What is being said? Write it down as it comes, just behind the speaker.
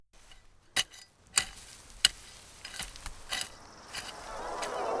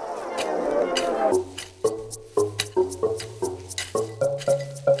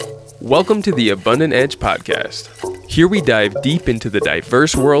Welcome to the Abundant Edge podcast. Here we dive deep into the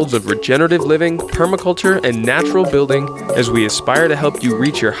diverse worlds of regenerative living, permaculture, and natural building as we aspire to help you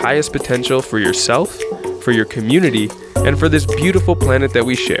reach your highest potential for yourself, for your community, and for this beautiful planet that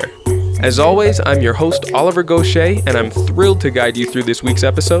we share. As always, I'm your host, Oliver Gaucher, and I'm thrilled to guide you through this week's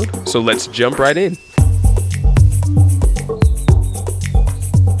episode, so let's jump right in.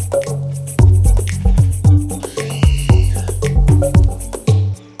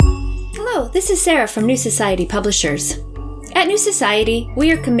 This is Sarah from New Society Publishers. At New Society,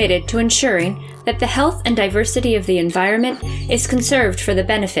 we are committed to ensuring that the health and diversity of the environment is conserved for the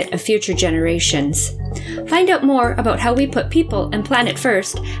benefit of future generations. Find out more about how we put people and planet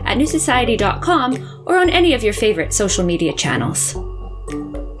first at newsociety.com or on any of your favorite social media channels.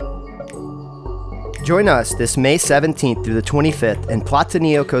 Join us this May 17th through the 25th in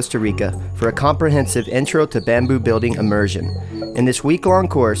Platanillo, Costa Rica for a comprehensive Intro to Bamboo Building immersion. In this week-long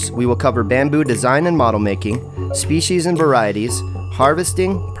course, we will cover bamboo design and model making, species and varieties,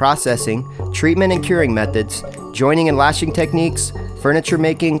 harvesting, processing, treatment and curing methods, joining and lashing techniques, furniture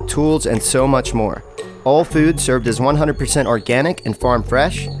making, tools, and so much more. All food served as 100% organic and farm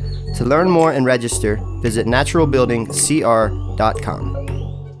fresh. To learn more and register, visit naturalbuildingcr.com.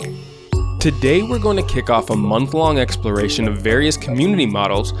 Today, we're going to kick off a month-long exploration of various community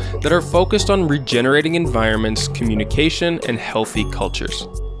models that are focused on regenerating environments, communication, and healthy cultures.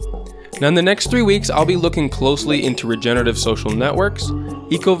 Now, in the next 3 weeks, I'll be looking closely into regenerative social networks,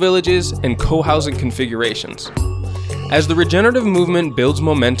 eco-villages, and co-housing configurations. As the regenerative movement builds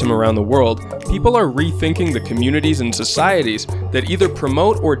momentum around the world, people are rethinking the communities and societies that either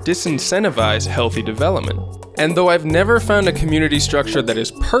promote or disincentivize healthy development. And though I've never found a community structure that is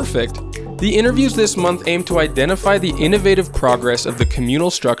perfect, the interviews this month aim to identify the innovative progress of the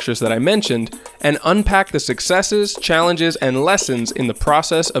communal structures that I mentioned and unpack the successes, challenges, and lessons in the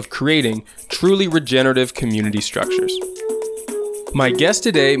process of creating truly regenerative community structures. My guest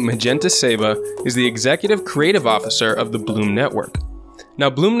today, Magenta Ceiba, is the Executive Creative Officer of the Bloom Network. Now,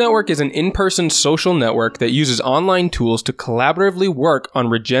 Bloom Network is an in-person social network that uses online tools to collaboratively work on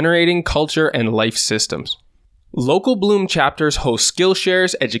regenerating culture and life systems. Local Bloom chapters host skill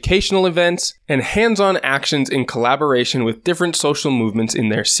shares, educational events, and hands-on actions in collaboration with different social movements in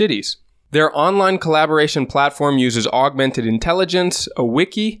their cities. Their online collaboration platform uses augmented intelligence, a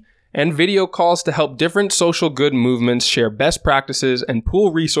wiki, and video calls to help different social good movements share best practices and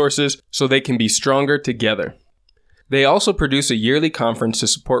pool resources so they can be stronger together. They also produce a yearly conference to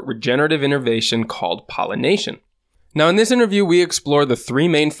support regenerative innovation called Pollination. Now, in this interview, we explore the three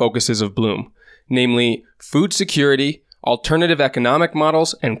main focuses of Bloom, namely food security, alternative economic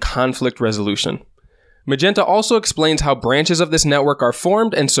models, and conflict resolution. Magenta also explains how branches of this network are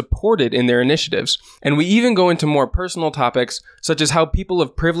formed and supported in their initiatives, and we even go into more personal topics, such as how people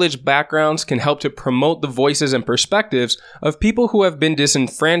of privileged backgrounds can help to promote the voices and perspectives of people who have been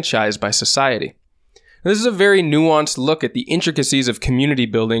disenfranchised by society. This is a very nuanced look at the intricacies of community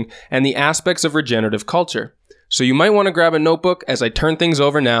building and the aspects of regenerative culture, so you might want to grab a notebook as I turn things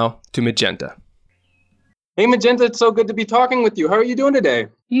over now to Magenta. Hey Magenta, it's so good to be talking with you. How are you doing today?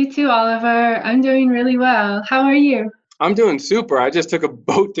 You too, Oliver. I'm doing really well. How are you? I'm doing super. I just took a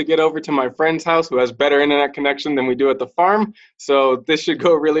boat to get over to my friend's house who has better internet connection than we do at the farm. So this should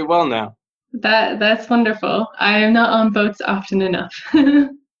go really well now. That's wonderful. I am not on boats often enough.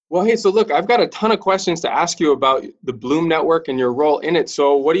 Well, hey, so look, I've got a ton of questions to ask you about the Bloom Network and your role in it.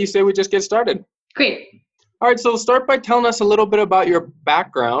 So what do you say we just get started? Great. All right, so start by telling us a little bit about your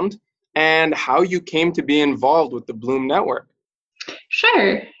background and how you came to be involved with the Bloom Network.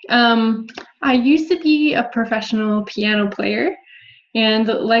 Sure. I used to be a professional piano player, and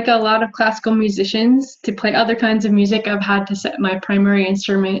like a lot of classical musicians, to play other kinds of music, I've had to set my primary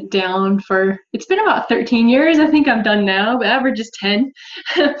instrument down it's been about 13 years. I think I'm done now, but average is 10.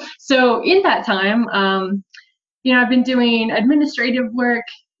 So in that time, I've been doing administrative work,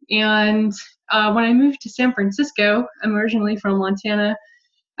 and when I moved to San Francisco, I'm originally from Montana,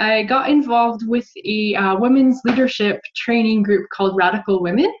 I got involved with a women's leadership training group called Radical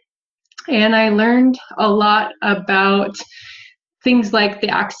Women, and I learned a lot about things like the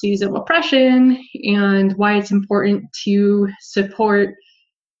axes of oppression and why it's important to support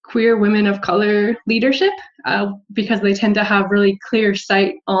queer women of color leadership, because they tend to have really clear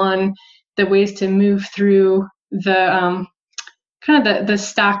sight on the ways to move through the the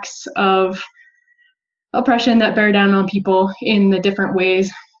stacks of oppression that bear down on people in the different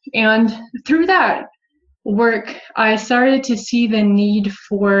ways. And through that work, I started to see the need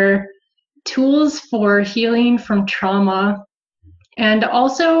for tools for healing from trauma, and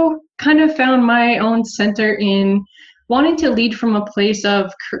also kind of found my own center in wanting to lead from a place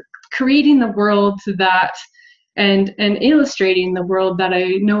of creating the world that and illustrating the world that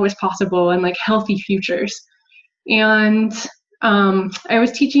I know is possible and like healthy futures. And I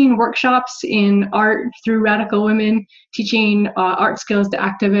was teaching workshops in art through Radical Women, teaching art skills to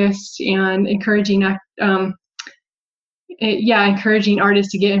activists and encouraging encouraging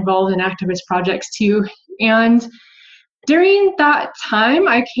artists to get involved in activist projects too. And during that time,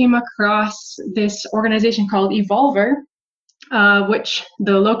 I came across this organization called Evolver, which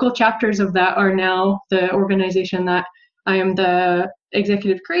the local chapters of that are now the organization that I am the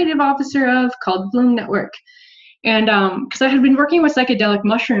executive creative officer of, called Bloom Network. And because I had been working with psychedelic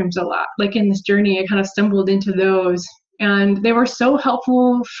mushrooms a lot, like in this journey, I kind of stumbled into those, and they were so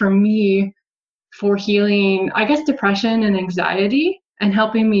helpful for me for healing, I guess, depression and anxiety, and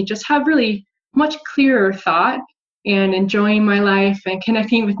helping me just have really much clearer thought and enjoying my life and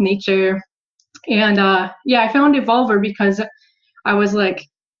connecting with nature. And I found Evolver because I was like,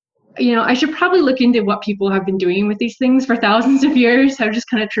 I should probably look into what people have been doing with these things for thousands of years. I was just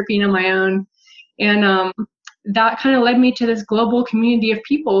kind of tripping on my own. And that kind of led me to this global community of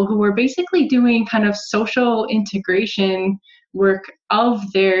people who were basically doing kind of social integration work of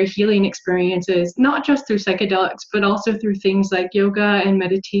their healing experiences, not just through psychedelics, but also through things like yoga and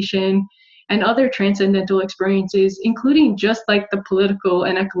meditation and other transcendental experiences, including just like the political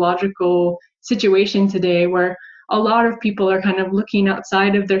and ecological situation today, where a lot of people are kind of looking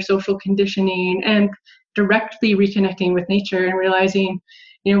outside of their social conditioning and directly reconnecting with nature and realizing,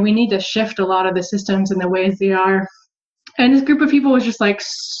 we need to shift a lot of the systems and the ways they are. And this group of people was just like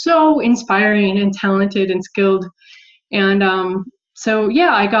so inspiring and talented and skilled. And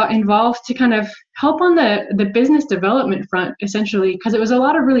I got involved to kind of help on the business development front, essentially, because it was a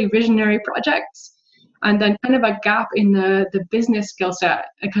lot of really visionary projects, and then kind of a gap in the business skill set,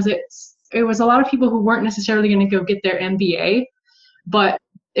 because it was a lot of people who weren't necessarily going to go get their MBA, but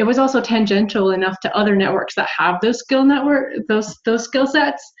it was also tangential enough to other networks that have those those skill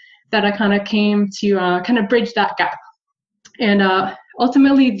sets, that I kind of came to kind of bridge that gap. And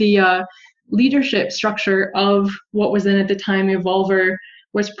ultimately, the leadership structure of what was then at the time Evolver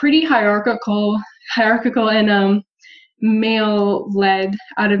was pretty hierarchical and male-led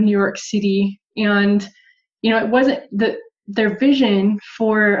out of New York City. And it wasn't their vision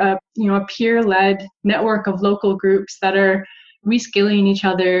for a peer-led network of local groups that are reskilling each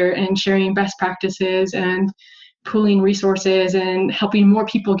other and sharing best practices and pooling resources and helping more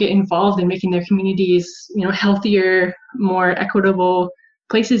people get involved in making their communities healthier, more equitable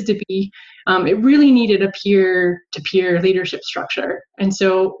places to be. It really needed a peer-to-peer leadership structure. And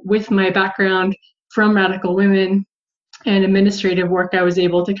so with my background from Radical Women and administrative work, I was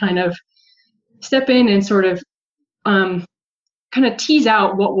able to kind of step in and sort of kind of tease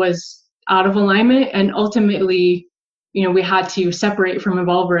out what was out of alignment. And ultimately, we had to separate from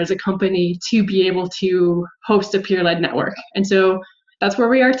Evolver as a company to be able to host a peer-led network. And so that's where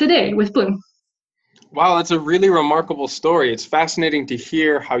we are today with Bloom. Wow, that's a really remarkable story. It's fascinating to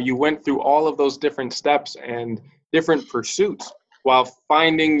hear how you went through all of those different steps and different pursuits while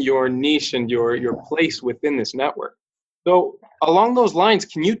finding your niche and your place within this network. So along those lines,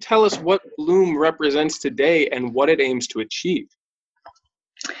 can you tell us what Bloom represents today and what it aims to achieve?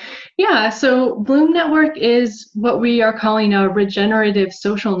 Yeah, so Bloom Network is what we are calling a regenerative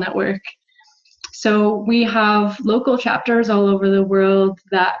social network. So we have local chapters all over the world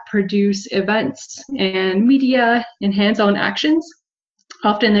that produce events and media and hands-on actions.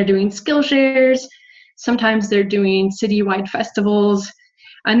 Often they're doing skill shares, sometimes they're doing citywide festivals,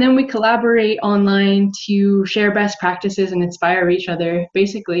 and then we collaborate online to share best practices and inspire each other,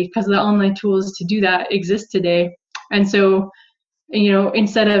 basically, because the online tools to do that exist today. And so,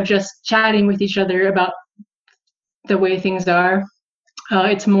 instead of just chatting with each other about the way things are,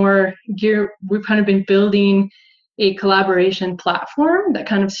 it's more we've kind of been building a collaboration platform that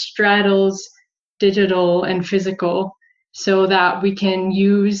kind of straddles digital and physical, so that we can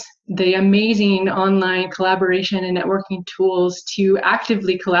use the amazing online collaboration and networking tools to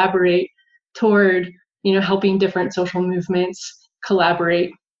actively collaborate toward, helping different social movements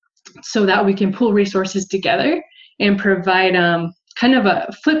collaborate, so that we can pool resources together and provide kind of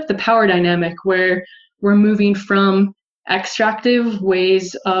a flip the power dynamic, where we're moving from extractive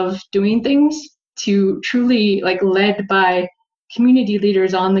ways of doing things to truly led by community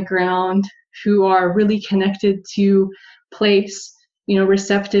leaders on the ground who are really connected to place,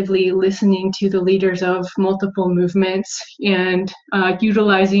 receptively listening to the leaders of multiple movements and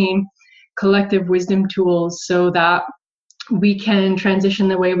utilizing collective wisdom tools so that we can transition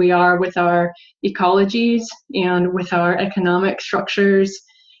the way we are with our ecologies and with our economic structures.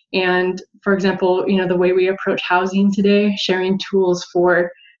 And for example, the way we approach housing today, sharing tools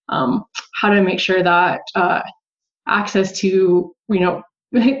for how to make sure that access to,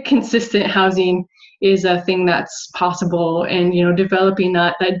 consistent housing is a thing that's possible, and, developing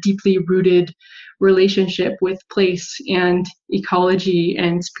that deeply rooted relationship with place and ecology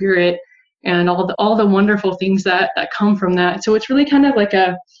and spirit and all the wonderful things that come from that. So it's really kind of like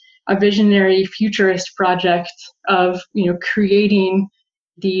a visionary futurist project of, creating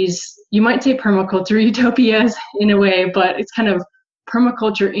these, you might say permaculture utopias in a way, but it's kind of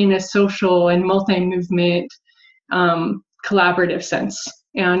permaculture in a social and multi-movement collaborative sense.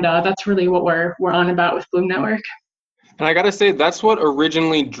 And that's really what we're on about with Bloom Network. And I got to say, that's what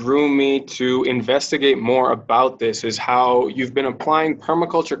originally drew me to investigate more about this, is how you've been applying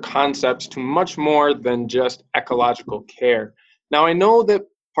permaculture concepts to much more than just ecological care. Now, I know that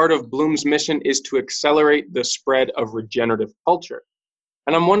part of Bloom's mission is to accelerate the spread of regenerative culture.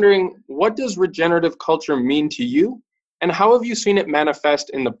 And I'm wondering, what does regenerative culture mean to you? And how have you seen it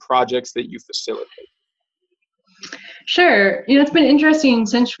manifest in the projects that you facilitate? Sure. It's been interesting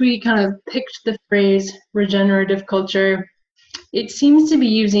since we kind of picked the phrase regenerative culture. It seems to be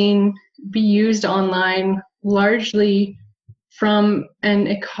used online largely from an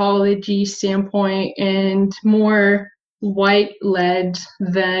ecology standpoint and more white-led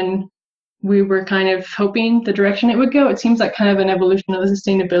than we were kind of hoping the direction it would go. It seems like kind of an evolution of the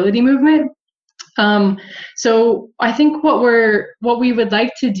sustainability movement. So I think what we would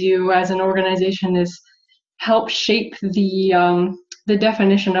like to do as an organization is help shape the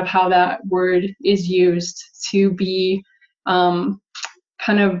definition of how that word is used to be kind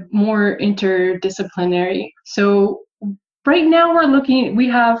of more interdisciplinary. So right now we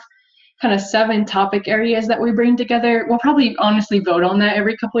have kind of 7 topic areas that we bring together. We'll probably honestly vote on that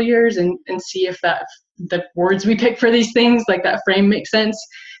every couple of years and see if the words we pick for these things, like that frame, makes sense.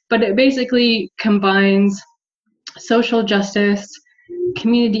 But it basically combines social justice,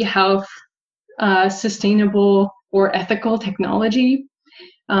 community health, sustainable or ethical technology,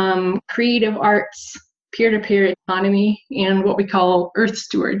 creative arts, peer-to-peer economy, and what we call earth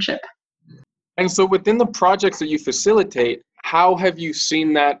stewardship. And so within the projects that you facilitate, how have you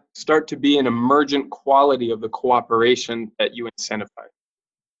seen that start to be an emergent quality of the cooperation that you incentivize?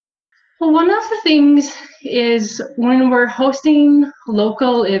 Well, one of the things is when we're hosting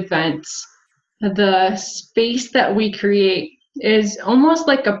local events, the space that we create is almost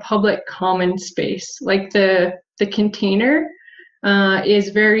like a public common space. Like the container is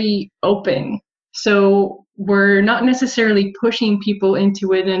very open. So we're not necessarily pushing people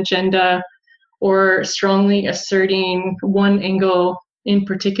into an agenda or strongly asserting one angle in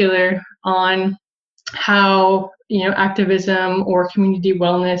particular on how, activism or community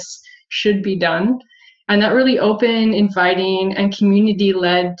wellness should be done. And that really open, inviting, and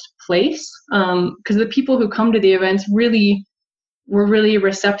community-led place, because the people who come to the events were really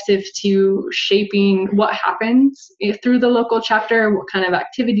receptive to shaping what happens through the local chapter, what kind of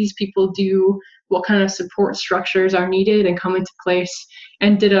activities people do, what kind of support structures are needed and come into place.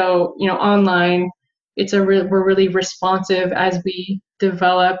 And ditto, online, we're really responsive as we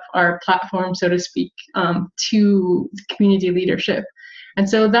develop our platform, so to speak, to community leadership. And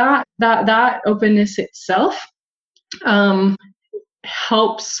so that openness itself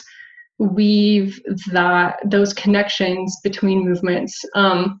helps weave those connections between movements.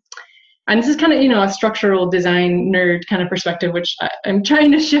 And this is kind of, a structural design nerd kind of perspective, which I'm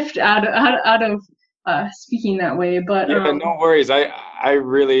trying to shift out of speaking that way. But yeah, no worries. I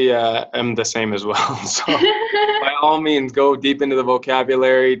really am the same as well. So by all means, go deep into the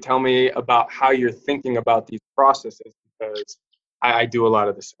vocabulary. Tell me about how you're thinking about these processes, because I do a lot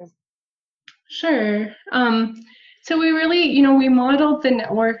of the same. Sure. So we really, we modeled the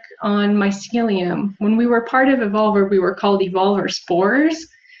network on mycelium. When we were part of Evolver, we were called Evolver Spores,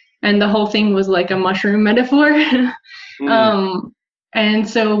 and the whole thing was like a mushroom metaphor. And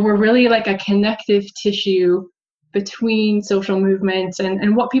so we're really like a connective tissue between social movements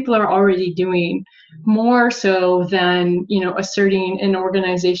and what people are already doing, more so than, asserting an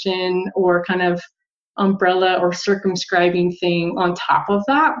organization or kind of umbrella or circumscribing thing on top of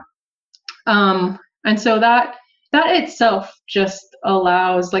that. And so that itself just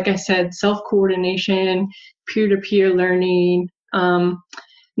allows, like I said, self-coordination, peer-to-peer learning,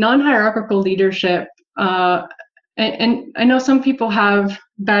 non-hierarchical leadership. And I know some people have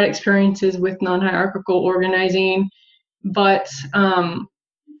bad experiences with non-hierarchical organizing, but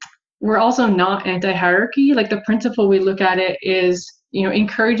we're also not anti-hierarchy. Like the principle we look at it is,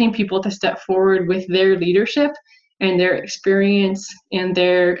 encouraging people to step forward with their leadership and their experience and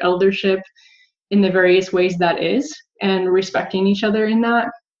their eldership in the various ways that is, and respecting each other in that.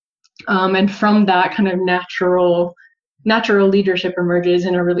 And from that kind of natural natural leadership emerges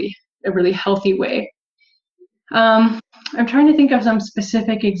in a really healthy way. I'm trying to think of some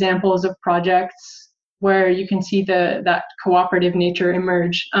specific examples of projects where you can see that cooperative nature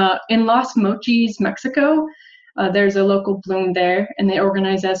emerge. In Los Mochis, Mexico, there's a local bloom there, and they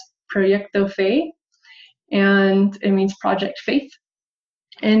organize as Proyecto Fe, and it means Project Faith.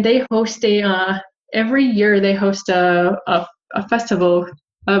 And they host every year they host a festival.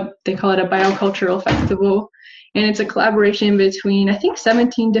 They call it a biocultural festival, and it's a collaboration between, I think,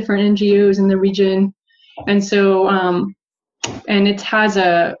 17 different NGOs in the region. And so, and it has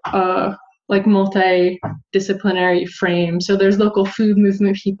a like multidisciplinary frame. So there's local food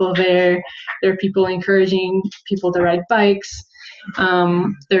movement people there. There are people encouraging people to ride bikes.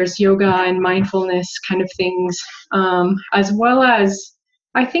 There's yoga and mindfulness kind of things, as well as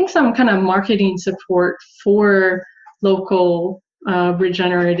I think some kind of marketing support for local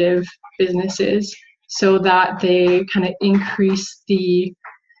regenerative businesses, so that they kind of increase the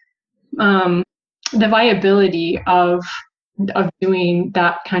viability of doing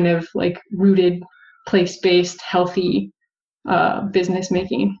that kind of like rooted, place-based, healthy business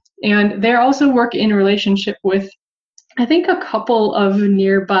making. And they also work in relationship with, I think, a couple of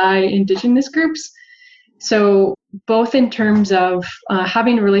nearby indigenous groups. So both in terms of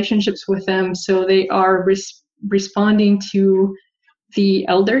having relationships with them, so they are responding to the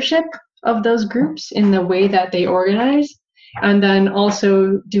eldership of those groups in the way that they organize, and then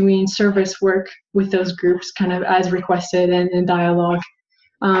also doing service work with those groups kind of as requested and in dialogue.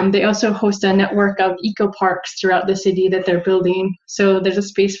 They also host a network of eco parks throughout the city that they're building. So there's a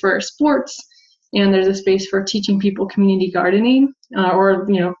space for sports, and there's a space for teaching people community gardening or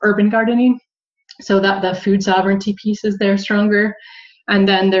urban gardening, so that the food sovereignty piece is there stronger. And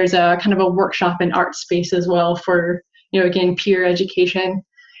then there's a kind of a workshop and art space as well for, again, peer education.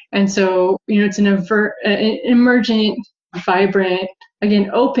 And so, it's an emergent, vibrant, again,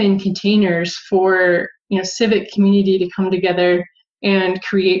 open containers for, civic community to come together and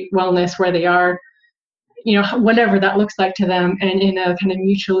create wellness where they are, whatever that looks like to them, and in a kind of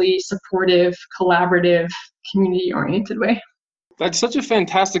mutually supportive, collaborative, community-oriented way. That's such a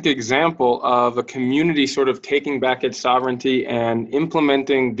fantastic example of a community sort of taking back its sovereignty and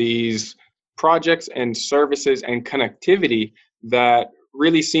implementing these projects and services and connectivity that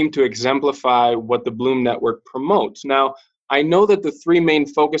really seem to exemplify what the Bloom Network promotes. Now, I know that the three main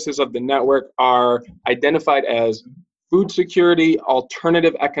focuses of the network are identified as food security,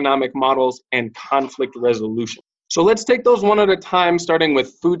 alternative economic models, and conflict resolution. So let's take those one at a time, starting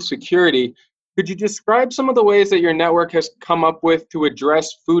with food security. Could you describe some of the ways that your network has come up with to address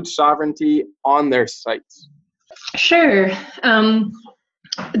food sovereignty on their sites? Sure.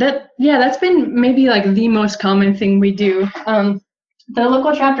 That's been maybe like the most common thing we do. The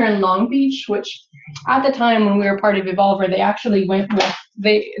local chapter in Long Beach, which at the time when we were part of Evolver, they actually went with,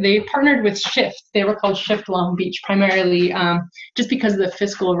 they partnered with Shift. They were called Shift Long Beach, primarily just because the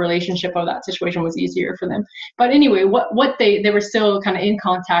fiscal relationship of that situation was easier for them. But anyway, what they were still kind of in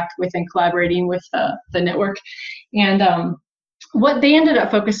contact with and collaborating with the network. And what they ended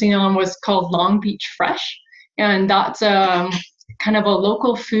up focusing on was called Long Beach Fresh. And that's kind of a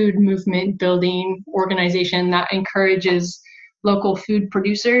local food movement building organization that encourages local food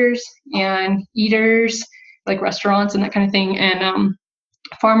producers and eaters, like restaurants and that kind of thing, and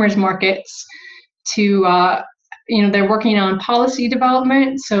farmers markets to, they're working on policy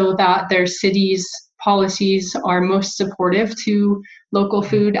development so that their cities' policies are most supportive to local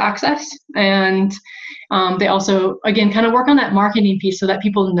food access. And they also, again, kind of work on that marketing piece so that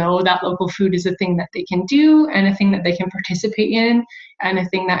people know that local food is a thing that they can do and a thing that they can participate in and a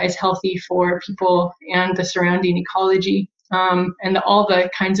thing that is healthy for people and the surrounding ecology. And all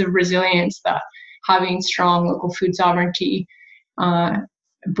the kinds of resilience that having strong local food sovereignty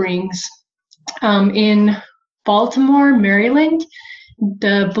brings. In Baltimore, Maryland,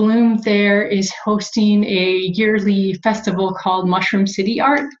 the Bloom there is hosting a yearly festival called Mushroom City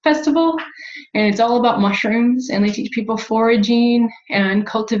Art Festival, and it's all about mushrooms, and they teach people foraging and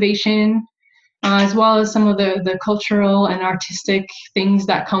cultivation, as well as some of the cultural and artistic things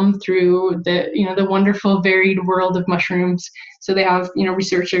that come through the wonderful varied world of mushrooms. So they have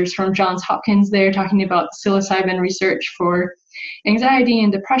researchers from Johns Hopkins there talking about psilocybin research for anxiety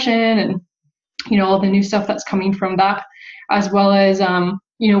and depression, and all the new stuff that's coming from that, as well as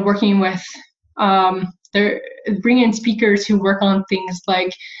working with they're bringing speakers who work on things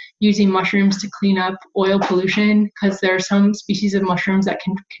like using mushrooms to clean up oil pollution, because there are some species of mushrooms that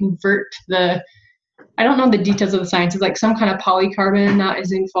can convert I don't know the details of the science, it's like some kind of polycarbon that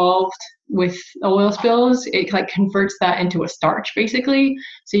is involved with oil spills. It like converts that into a starch basically,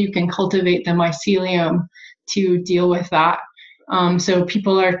 so you can cultivate the mycelium to deal with that. So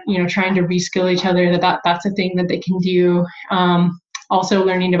people are, trying to reskill each other that's a thing that they can do. Also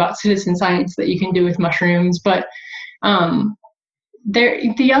learning about citizen science that you can do with mushrooms. But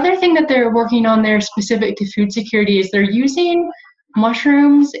the other thing that they're working on there specific to food security is they're using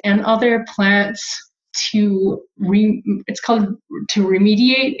mushrooms and other plants to remediate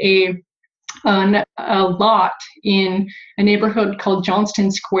a lot in a neighborhood called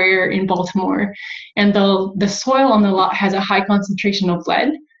Johnston Square in Baltimore, and the soil on the lot has a high concentration of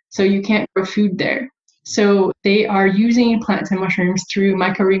lead, so you can't grow food there. So they are using plants and mushrooms through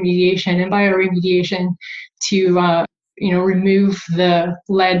mycoremediation and bioremediation to remove the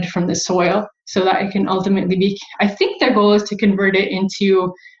lead from the soil, so that it can ultimately be, I think their goal is to convert it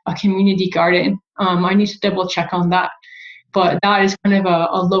into a community garden. I need to double check on that. But that is kind of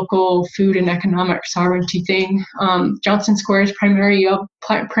a local food and economic sovereignty thing. Johnston Square is primarily a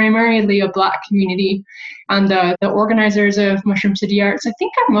Black community, and the organizers of Mushroom City Arts, I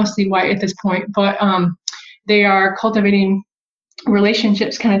think, are mostly white at this point, but they are cultivating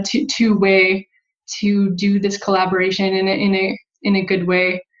relationships kind of two-way to do this collaboration in a good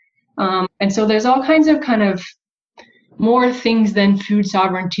way. And so there's all kinds of kind of more things than food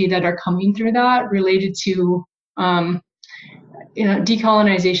sovereignty that are coming through that related to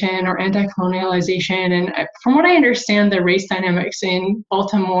decolonization or anti-colonialization. And from what I understand, the race dynamics in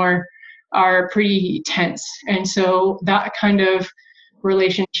Baltimore are pretty tense. And so that kind of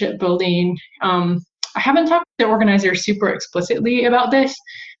relationship building, I haven't talked to the organizers super explicitly about this,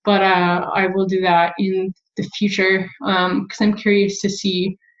 but I will do that in the future, because I'm curious to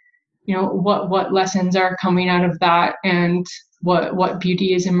see, what lessons are coming out of that and what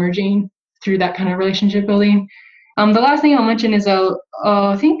beauty is emerging through that kind of relationship building. The last thing I'll mention is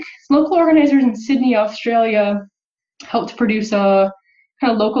I think local organizers in Sydney, Australia, helped produce a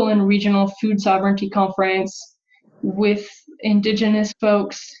kind of local and regional food sovereignty conference with Indigenous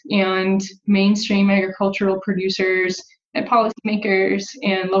folks and mainstream agricultural producers and policymakers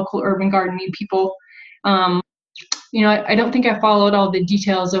and local urban gardening people. I don't think I followed all the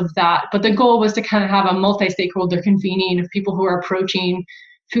details of that, but the goal was to kind of have a multi-stakeholder convening of people who are approaching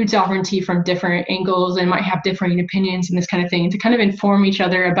food sovereignty from different angles and might have differing opinions and this kind of thing, to kind of inform each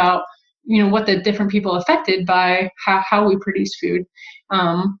other about, what the different people affected by how we produce food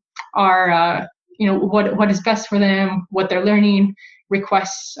are, what is best for them, what they're learning,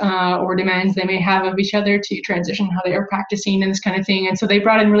 requests or demands they may have of each other to transition how they are practicing and this kind of thing. And so they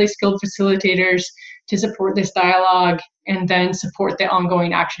brought in really skilled facilitators to support this dialogue and then support the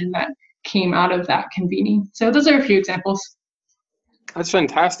ongoing action that came out of that convening. So those are a few examples. That's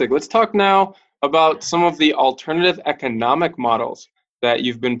fantastic. Let's talk now about some of the alternative economic models that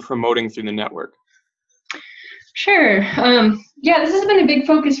you've been promoting through the network. Sure. This has been a big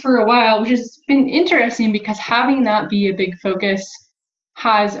focus for a while, which has been interesting because having that be a big focus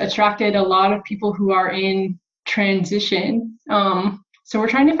has attracted a lot of people who are in transition. So we're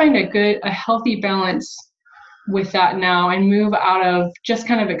trying to find a healthy balance with that now and move out of just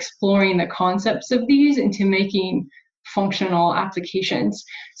kind of exploring the concepts of these into making functional applications.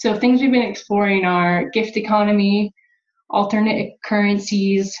 So things we've been exploring are gift economy, alternate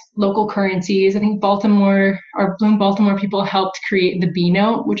currencies, local currencies. I think Bloom Baltimore people helped create the B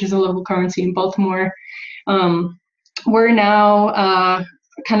note, which is a local currency in Baltimore. We're now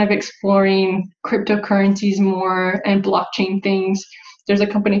kind of exploring cryptocurrencies more and blockchain things. There's a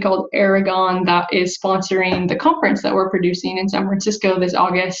company called Aragon that is sponsoring the conference that we're producing in San Francisco this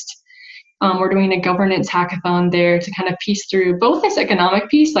August. We're doing a governance hackathon there to kind of piece through both this economic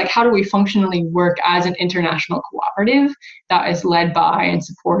piece, like how do we functionally work as an international cooperative that is led by and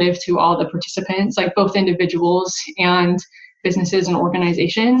supportive to all the participants, like both individuals and businesses and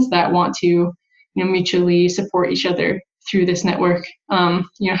organizations that want to mutually support each other through this network.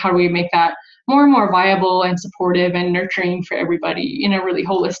 How do we make that more and more viable and supportive and nurturing for everybody in a really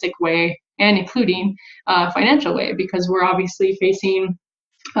holistic way, and including a financial way, because we're obviously facing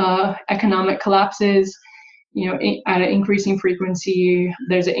economic collapses, at an increasing frequency.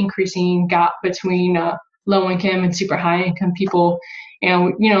 There's an increasing gap between low income and super high income people.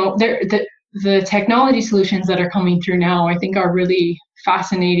 And, the technology solutions that are coming through now, I think, are really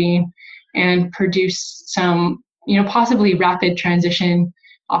fascinating and produce some, possibly rapid transition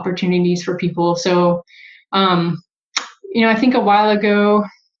opportunities for people. So, I think a while ago,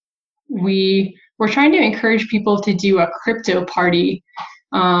 we were trying to encourage people to do a crypto party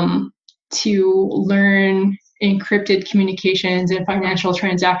to learn encrypted communications and financial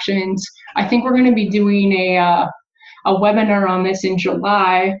transactions. I think we're going to be doing a webinar on this in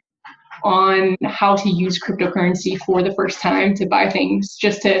July on how to use cryptocurrency for the first time to buy things,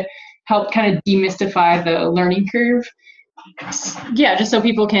 just to help kind of demystify the learning curve. Yeah, just so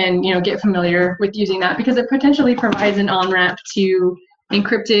people can, get familiar with using that, because it potentially provides an on-ramp to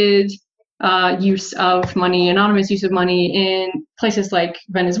encrypted use of money, anonymous use of money in places like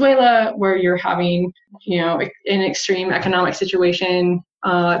Venezuela, where you're having, an extreme economic situation.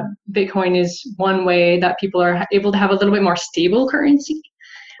 Bitcoin is one way that people are able to have a little bit more stable currency.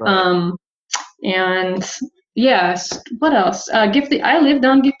 Right. And yes, what else? I lived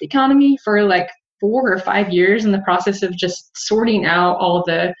on gift economy for like 4 or 5 years in the process of just sorting out all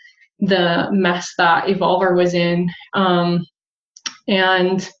the mess that Evolver was in.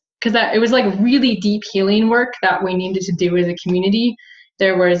 And because it was like really deep healing work that we needed to do as a community.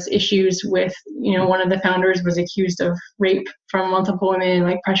 There was issues with, one of the founders was accused of rape from multiple women,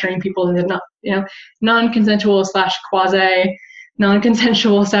 like pressuring people into non-consensual / quasi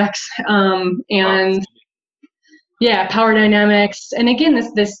non-consensual sex. And yeah, power dynamics. And again,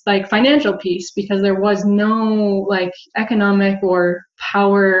 this like financial piece, because there was no like economic or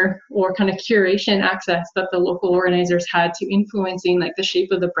power or kind of curation access that the local organizers had to influencing like the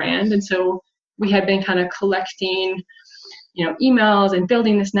shape of the brand. And so we had been kind of collecting, emails and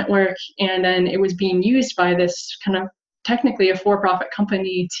building this network. And then it was being used by this kind of technically a for-profit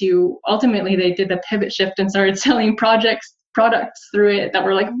company to ultimately they did the pivot shift and started selling products through it that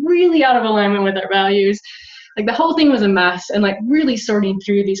were like really out of alignment with our values. Like the whole thing was a mess, and like really sorting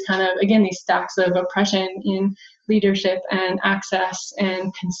through these kind of, again, these stacks of oppression in leadership and access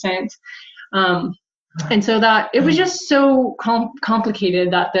and consent. And so that it was just so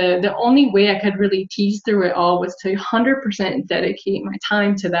complicated that the only way I could really tease through it all was to 100% dedicate my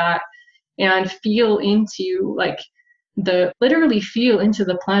time to that and feel into literally feel into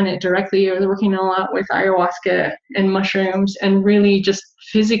the planet directly. I was working a lot with ayahuasca and mushrooms and really just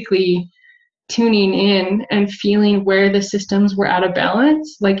physically tuning in and feeling where the systems were out of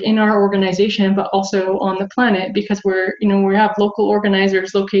balance, like in our organization, but also on the planet, because we have local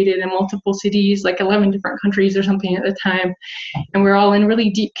organizers located in multiple cities, like 11 different countries or something at the time. And we're all in really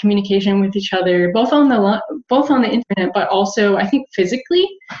deep communication with each other, both on the internet, but also I think physically,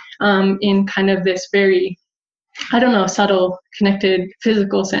 in kind of this very, subtle, connected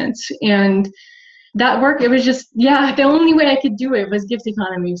physical sense. And that work, it was just, the only way I could do it was gift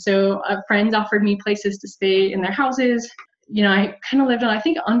economy. So friends offered me places to stay in their houses. I kind of lived on, I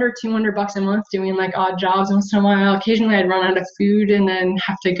think, under $200 a month doing like odd jobs once in a while. Occasionally I'd run out of food and then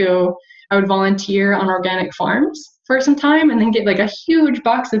I would volunteer on organic farms for some time and then get like a huge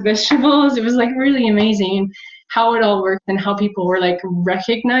box of vegetables. It was like really amazing how it all worked and how people were like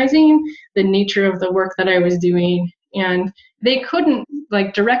recognizing the nature of the work that I was doing. And they couldn't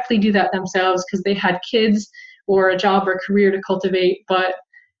like directly do that themselves because they had kids or a job or career to cultivate. But,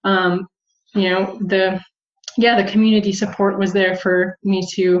 the community support was there for me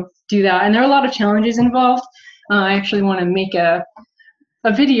to do that. And there are a lot of challenges involved. I actually want to make a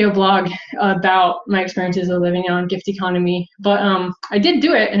video blog about my experiences of living on gift economy. But I did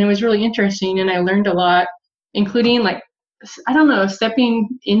do it, and it was really interesting, and I learned a lot, including stepping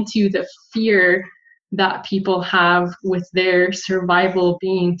into the fear that people have with their survival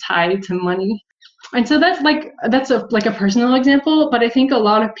being tied to money. And so that's a personal example, but I think a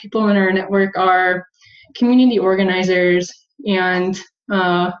lot of people in our network are community organizers, and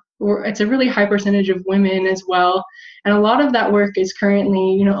it's a really high percentage of women as well. And a lot of that work is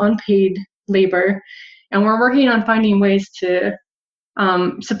currently, unpaid labor, and we're working on finding ways to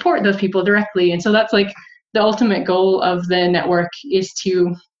support those people directly. And so that's like the ultimate goal of the network is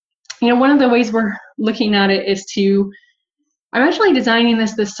to, one of the ways we're looking at it is I'm actually designing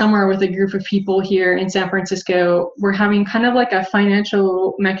this summer with a group of people here in San Francisco. We're having kind of like a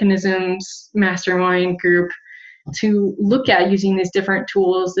financial mechanisms mastermind group to look at using these different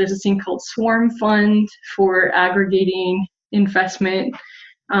tools. There's this thing called Swarm Fund for aggregating investment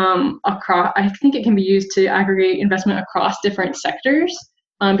across. I think it can be used to aggregate investment across different sectors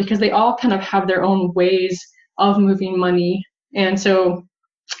because they all kind of have their own ways of moving money. And so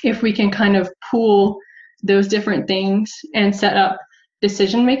if we can kind of pool those different things and set up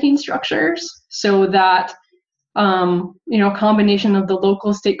decision-making structures so that, a combination of the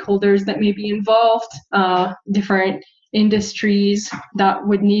local stakeholders that may be involved, different industries that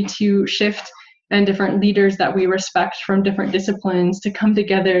would need to shift, and different leaders that we respect from different disciplines to come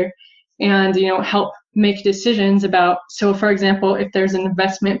together and, help make decisions about, so for example, if there's an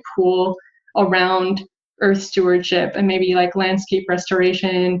investment pool around earth stewardship and maybe like landscape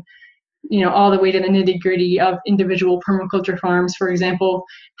restoration, all the way to the nitty-gritty of individual permaculture farms, for example,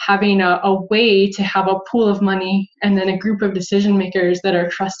 having a way to have a pool of money and then a group of decision makers that are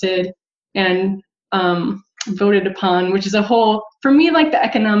trusted and voted upon, which is a whole, for me, like the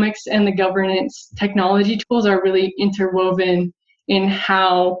economics and the governance technology tools are really interwoven in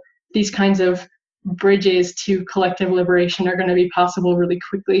how these kinds of bridges to collective liberation are going to be possible really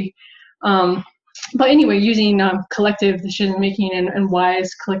quickly. But anyway, using collective decision-making and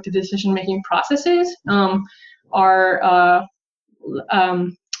wise collective decision-making processes are a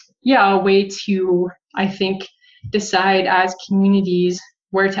way to, I think, decide as communities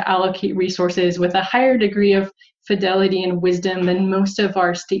where to allocate resources with a higher degree of fidelity and wisdom than most of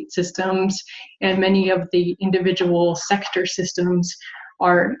our state systems and many of the individual sector systems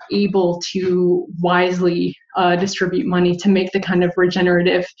are able to wisely distribute money to make the kind of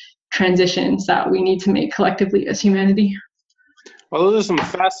regenerative transitions that we need to make collectively as humanity. Well, those are some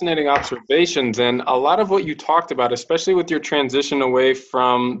fascinating observations, and a lot of what you talked about, especially with your transition away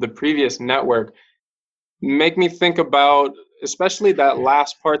from the previous network, make me think about especially that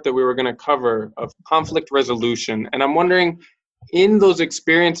last part that we were going to cover of conflict resolution. And I'm wondering, in those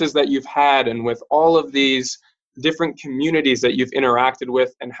experiences that you've had and with all of these different communities that you've interacted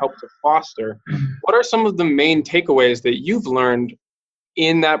with and helped to foster, what are some of the main takeaways that you've learned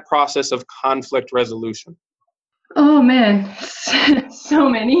in that process of conflict resolution? Oh man, so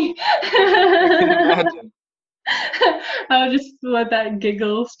many. I can imagine. I'll just let that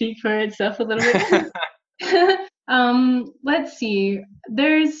giggle speak for itself a little bit. Let's see.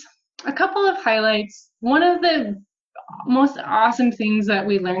 There's a couple of highlights. One of the most awesome things that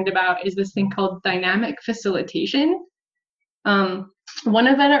we learned about is this thing called dynamic facilitation. One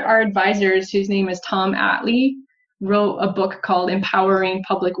of our advisors, whose name is Tom Atlee, wrote a book called Empowering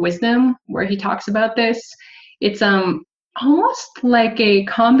Public Wisdom, where he talks about this. It's almost like a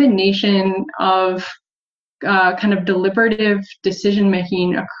combination of kind of deliberative decision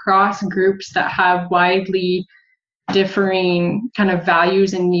making across groups that have widely differing kind of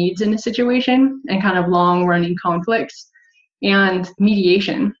values and needs in a situation, and kind of long running conflicts, and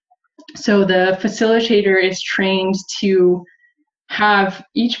mediation. So the facilitator is trained to have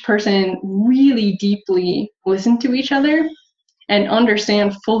each person really deeply listen to each other and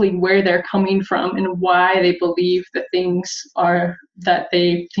understand fully where they're coming from and why they believe the things are that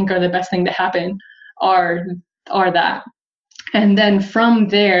they think are the best thing to happen are that. And then from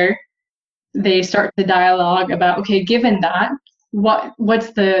there, they start the dialogue about, okay, given that,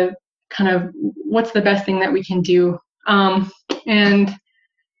 what's the best thing that we can do? And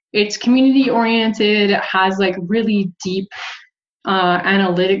it's community oriented. It has like really deep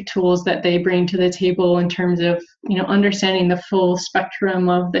analytic tools that they bring to the table in terms of, understanding the full spectrum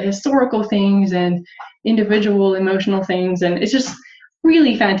of the historical things and individual emotional things. And it's just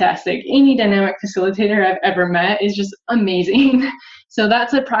really fantastic. Any dynamic facilitator I've ever met is just amazing. So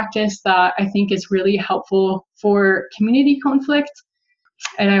that's a practice that I think is really helpful for community conflict.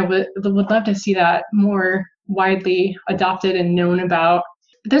 And I would love to see that more widely adopted and known about.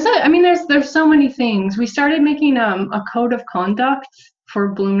 There's so many things. We started making a code of conduct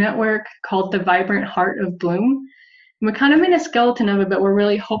for Bloom Network called the Vibrant Heart of Bloom. And we kind of made a skeleton of it, but we're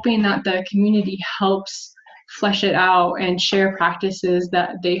really hoping that the community helps flesh it out and share practices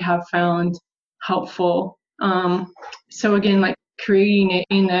that they have found helpful. So again, like creating it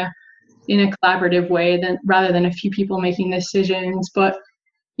in a collaborative way, rather than a few people making decisions, but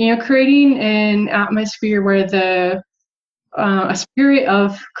creating an atmosphere where a spirit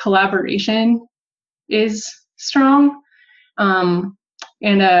of collaboration is strong,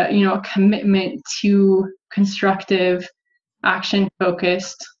 and a commitment to constructive,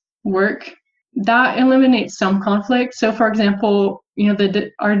 action-focused work that eliminates some conflict. So, for example,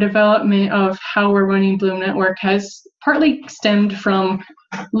 our development of how we're running Bloom Network has partly stemmed from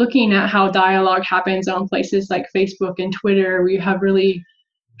looking at how dialogue happens on places like Facebook and Twitter. We have really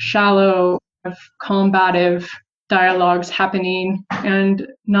shallow, combative dialogues happening and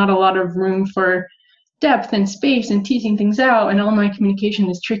not a lot of room for depth and space and teasing things out, and online communication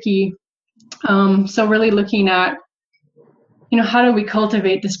is tricky. So really looking at, how do we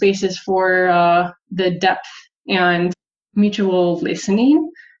cultivate the spaces for the depth and mutual listening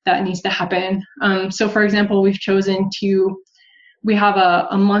that needs to happen. So for example, we have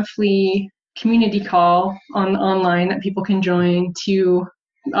a monthly community call online that people can join to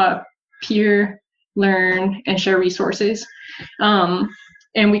peer learn and share resources.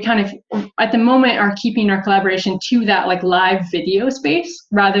 And we kind of, at the moment, are keeping our collaboration to that like live video space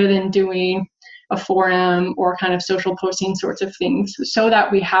rather than doing a forum or kind of social posting sorts of things, so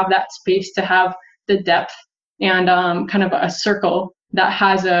that we have that space to have the depth and kind of a circle that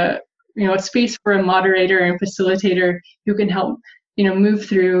has a space for a moderator and facilitator who can help move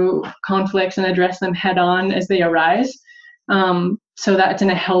through conflicts and address them head on as they arise. so that it's in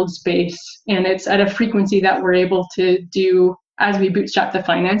a held space and it's at a frequency that we're able to do as we bootstrap the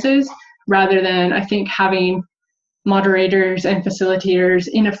finances, rather than, I think, having moderators and facilitators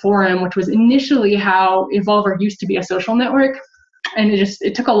in a forum, which was initially how Evolver used to be a social network. And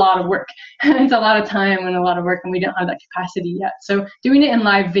it took a lot of work. It's a lot of time and a lot of work, and we don't have that capacity yet. So doing it in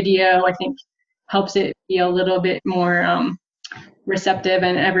live video, I think, helps it be a little bit more receptive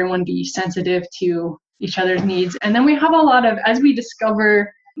and everyone be sensitive to each other's needs. And then we have a lot of, as we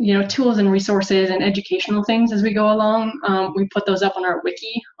discover, tools and resources and educational things as we go along, we put those up on our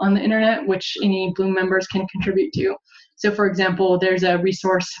wiki on the internet, which any Bloom members can contribute to. So for example, there's a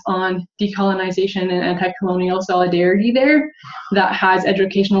resource on decolonization and anti-colonial solidarity there that has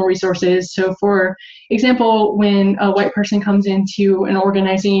educational resources. So for example, when a white person comes into an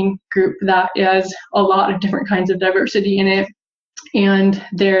organizing group that has a lot of different kinds of diversity in it, and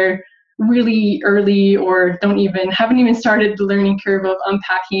they're really early or haven't even started the learning curve of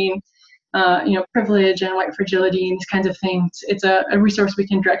unpacking privilege and white fragility and these kinds of things, it's a resource we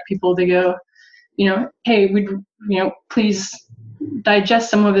can direct people to go, hey, please digest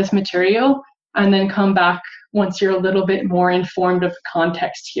some of this material and then come back once you're a little bit more informed of the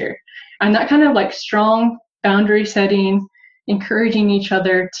context here. And that kind of like strong boundary setting, encouraging each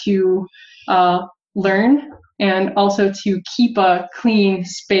other to learn and also to keep a clean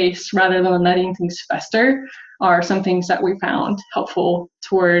space rather than letting things fester are some things that we found helpful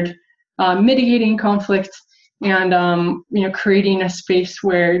toward mitigating conflict and creating a space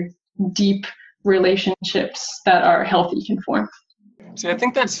where deep relationships that are healthy can form. See, I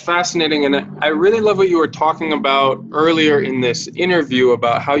think that's fascinating, and I really love what you were talking about earlier in this interview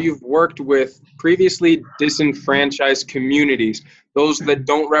about how you've worked with previously disenfranchised communities, those that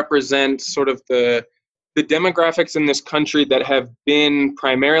don't represent sort of the demographics in this country that have been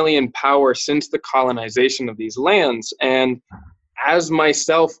primarily in power since the colonization of these lands. And as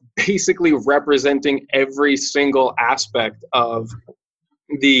myself basically representing every single aspect of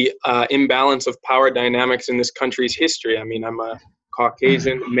the imbalance of power dynamics in this country's history. I mean, I'm a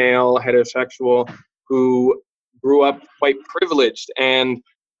Caucasian, male, heterosexual who grew up quite privileged, and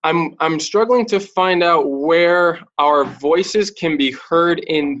I'm struggling to find out where our voices can be heard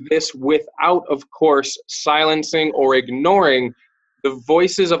in this without, of course, silencing or ignoring the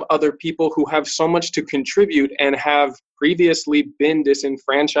voices of other people who have so much to contribute and have previously been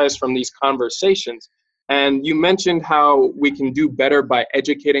disenfranchised from these conversations. And you mentioned how we can do better by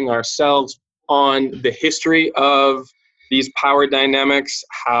educating ourselves on the history of these power dynamics,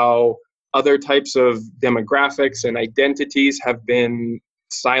 how other types of demographics and identities have been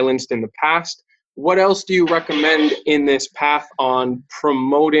silenced in the past. What else do you recommend in this path on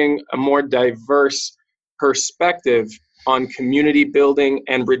promoting a more diverse perspective on community building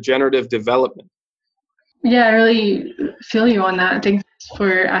and regenerative development? Yeah, I really feel you on that. Thanks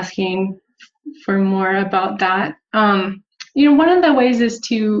for asking for more about that. One of the ways is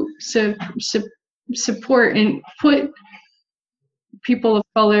to support and put people of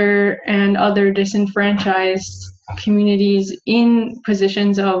color and other disenfranchised communities in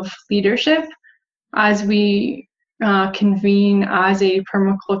positions of leadership as we convene as a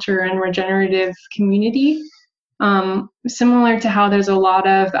permaculture and regenerative community. Similar to how there's a lot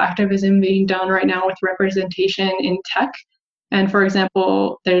of activism being done right now with representation in tech. And for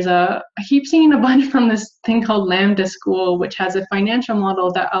example, I keep seeing a bunch from this thing called Lambda School, which has a financial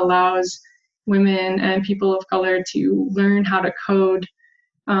model that allows women and people of color to learn how to code.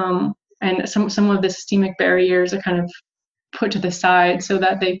 And some of the systemic barriers are kind of put to the side so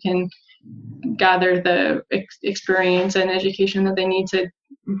that they can gather the experience and education that they need to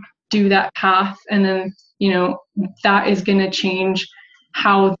do that path. And then, that is going to change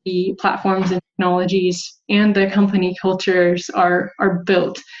how the platforms and technologies and the company cultures are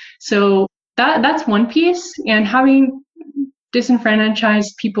built. So that's one piece. And having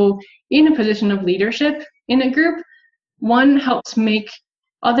disenfranchised people in a position of leadership in a group, one helps make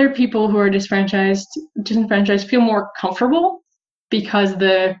other people who are disenfranchised feel more comfortable, because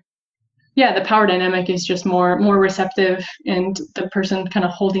the power dynamic is just more receptive, and the person kind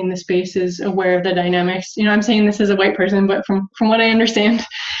of holding the space is aware of the dynamics. I'm saying this as a white person, but from what I understand.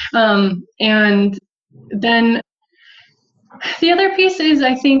 And then the other piece is,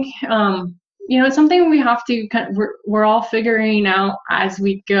 I think, it's something we have to we're all figuring out as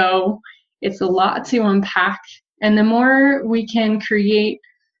we go. It's a lot to unpack. And the more we can create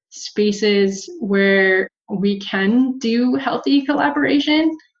spaces where we can do healthy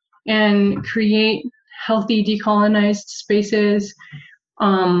collaboration and create healthy decolonized spaces,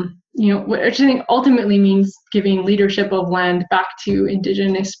 which I think ultimately means giving leadership of land back to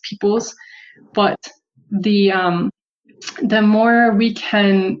Indigenous peoples. But the the more we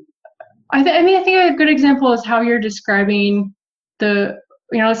can, I think a good example is how you're describing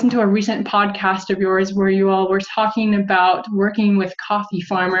listen to a recent podcast of yours where you all were talking about working with coffee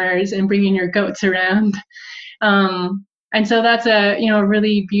farmers and bringing your goats around. And so that's a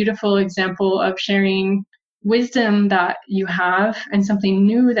really beautiful example of sharing wisdom that you have and something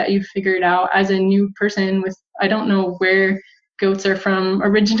new that you figured out as a new person with, I don't know where goats are from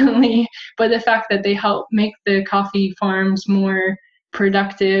originally, but the fact that they help make the coffee farms more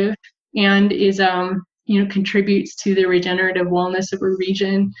productive and is contributes to the regenerative wellness of a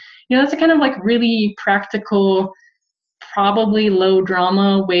region. That's a kind of like really practical, probably low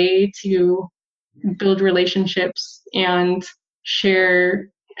drama way to build relationships and share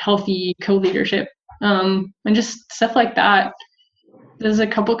healthy co-leadership, and just stuff like that. There's a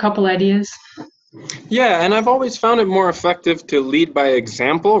couple ideas. Yeah, and I've always found it more effective to lead by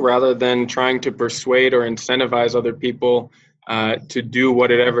example rather than trying to persuade or incentivize other people to do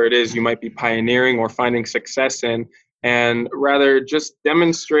whatever it is you might be pioneering or finding success in, and rather just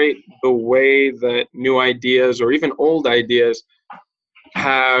demonstrate the way that new ideas or even old ideas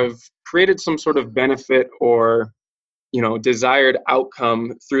have created some sort of benefit or desired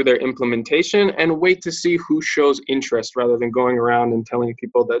outcome through their implementation, and wait to see who shows interest rather than going around and telling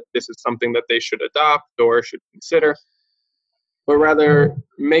people that this is something that they should adopt or should consider, but rather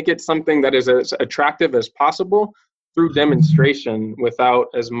make it something that is as attractive as possible through demonstration without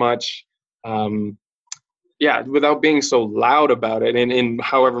as much, without being so loud about it in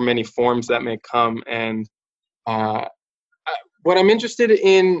however many forms that may come. And what I'm interested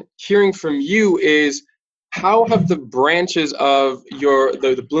in hearing from you is, how have the branches of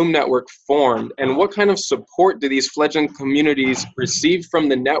the Bloom Network formed, and what kind of support do these fledgling communities receive from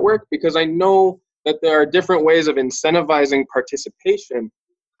the network? Because I know that there are different ways of incentivizing participation.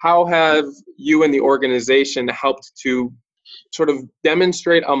 How have you and the organization helped to sort of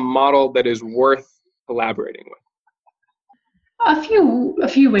demonstrate a model that is worth collaborating with? A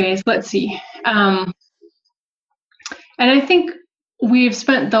few ways. Let's see. And I think we've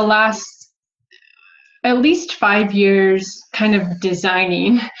spent the last at least 5 years kind of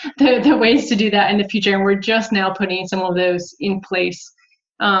designing the ways to do that in the future, and we're just now putting some of those in place.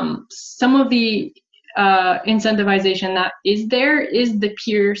 Some of the incentivization that is there is the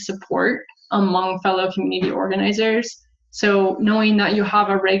peer support among fellow community organizers. So knowing that you have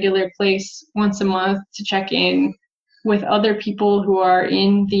a regular place once a month to check in with other people who are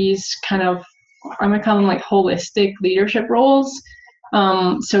in these kind of, I'm gonna call them like holistic leadership roles.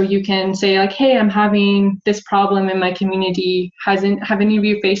 So you can say like, hey, I'm having this problem in my community. Have any of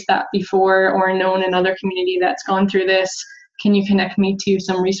you faced that before, or known another community that's gone through this? Can you connect me to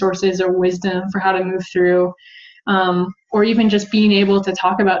some resources or wisdom for how to move through? Or even just being able to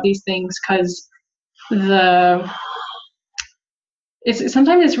talk about these things, because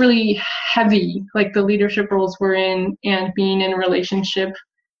sometimes it's really heavy, like the leadership roles we're in and being in a relationship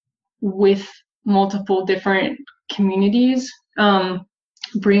with multiple different communities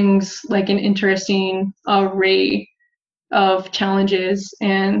brings like an interesting array of challenges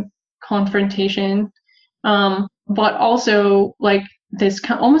and confrontation, but also like this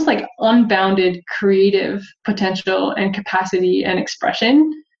almost like unbounded creative potential and capacity and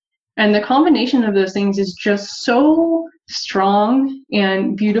expression. And the combination of those things is just so strong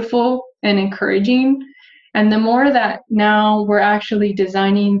and beautiful and encouraging. And the more that now we're actually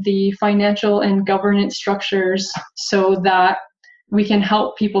designing the financial and governance structures so that we can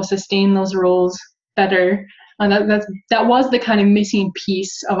help people sustain those roles better. That was the kind of missing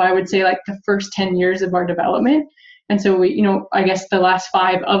piece of, I would say, like the first 10 years of our development. And so we, I guess the last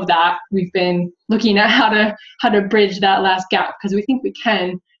 5 of that, we've been looking at how to bridge that last gap, because we think we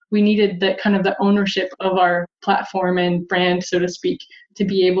can. We needed the kind of the ownership of our platform and brand, so to speak, to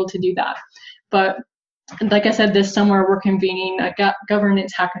be able to do that. But like I said, this summer we're convening a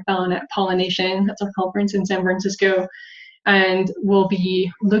governance hackathon at Pollination. That's our conference in San Francisco. And we'll be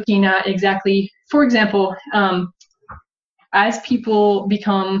looking at exactly, for example, as people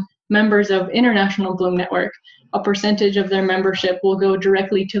become members of International Bloom Network, a percentage of their membership will go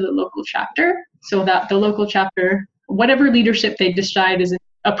directly to the local chapter, so that the local chapter, whatever leadership they decide is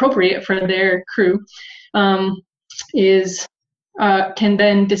appropriate for their crew, can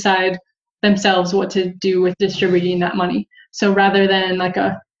then decide themselves what to do with distributing that money. So rather than like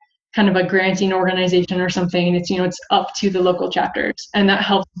a kind of a granting organization or something, it's up to the local chapters, and that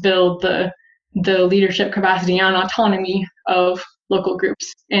helps build the leadership capacity and autonomy of local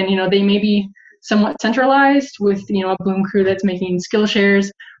groups. And they may be somewhat centralized with a Bloom crew that's making skill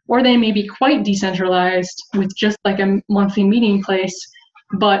shares, or they may be quite decentralized with just like a monthly meeting place,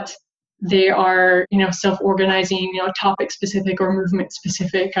 but they are, self-organizing, topic-specific or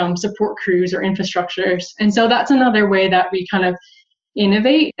movement-specific support crews or infrastructures. And so that's another way that we kind of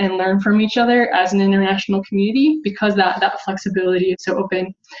innovate and learn from each other as an international community, because that flexibility is so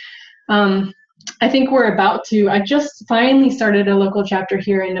open. I think I just finally started a local chapter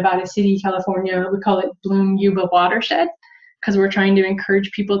here in Nevada City, California. We call it Bloom Yuba Watershed, because we're trying to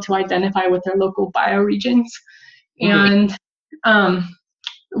encourage people to identify with their local bioregions. And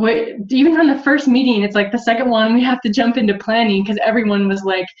even from the first meeting, it's like the second one, we have to jump into planning, because everyone was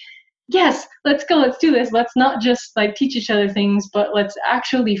like, yes, let's go, let's do this. Let's not just like teach each other things, but let's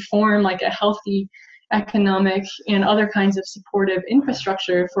actually form like a healthy economic and other kinds of supportive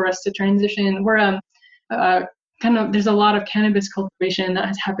infrastructure for us to transition. We're there's a lot of cannabis cultivation that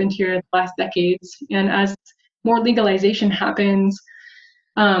has happened here in the last decades. And as more legalization happens,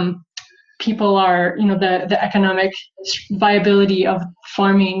 people are, the economic viability of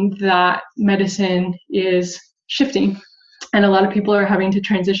farming that medicine is shifting. And a lot of people are having to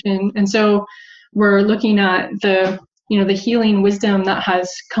transition. And so we're looking at the healing wisdom that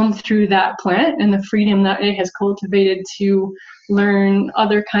has come through that plant and the freedom that it has cultivated to learn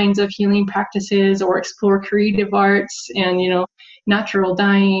other kinds of healing practices or explore creative arts and, natural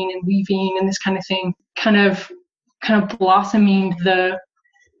dyeing and weaving and this kind of thing, kind of blossoming the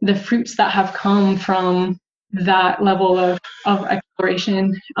fruits that have come from that level of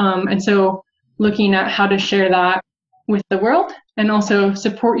exploration. And so looking at how to share that with the world and also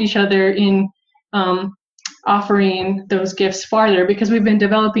support each other in offering those gifts farther, because we've been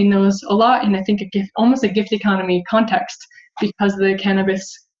developing those a lot in, I think, almost a gift economy context, because the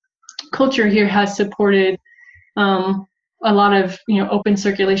cannabis culture here has supported a lot of open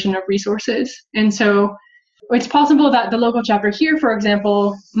circulation of resources. And so it's possible that the local chapter here, for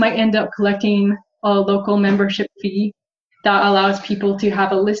example, might end up collecting a local membership fee that allows people to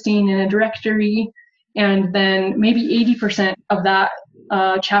have a listing in a directory, and then maybe 80% of that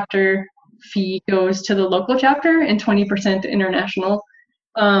chapter fee goes to the local chapter and 20% international.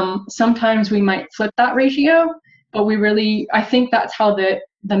 Sometimes we might flip that ratio, but I think that's how the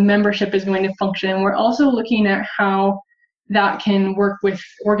membership is going to function. We're also looking at how that can work with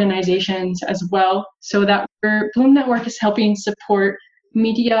organizations as well, so that Bloom Network is helping support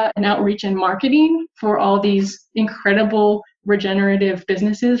media and outreach and marketing for all these incredible regenerative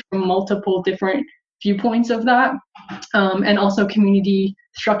businesses from multiple different viewpoints of that, and also community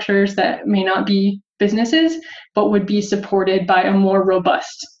structures that may not be businesses, but would be supported by a more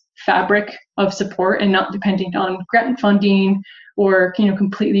robust fabric of support and not dependent on grant funding or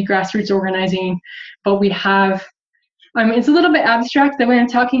completely grassroots organizing. But we have, it's a little bit abstract the way I'm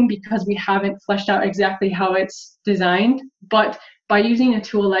talking, because we haven't fleshed out exactly how it's designed, but by using a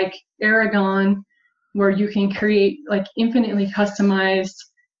tool like Aragon, where you can create like infinitely customized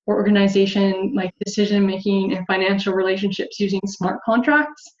organization, like decision making and financial relationships using smart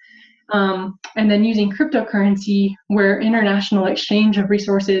contracts, and then using cryptocurrency, where international exchange of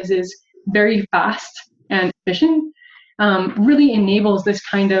resources is very fast and efficient, really enables this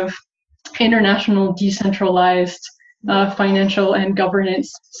kind of international decentralized financial and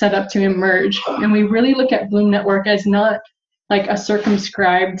governance setup to emerge. And we really look at Bloom Network as not like a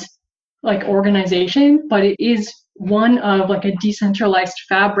circumscribed like organization, but it is one of like a decentralized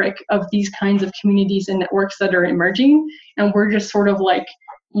fabric of these kinds of communities and networks that are emerging. And we're just sort of like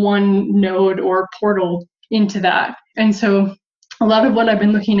one node or portal into that. And so a lot of what I've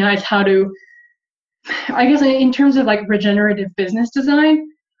been looking at is how to, I guess in terms of like regenerative business design,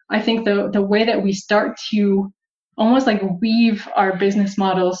 I think the way that we start to almost like weave our business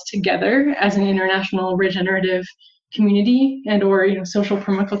models together as an international regenerative community and or social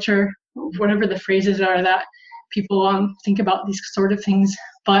permaculture, whatever the phrases are that people think about these sort of things,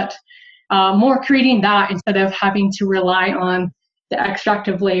 but more creating that instead of having to rely on the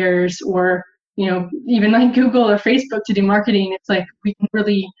extractive layers or even like Google or Facebook to do marketing. It's like we can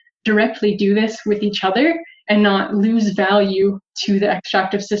really directly do this with each other and not lose value to the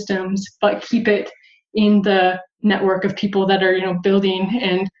extractive systems, but keep it in the network of people that are building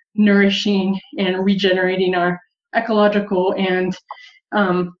and nourishing and regenerating our ecological and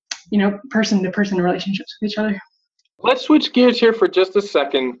person-to-person relationships with each other. Let's switch gears here for just a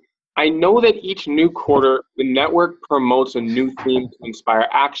second. I know that each new quarter, the network promotes a new theme to inspire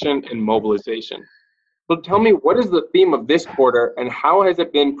action and mobilization. So tell me, what is the theme of this quarter and how has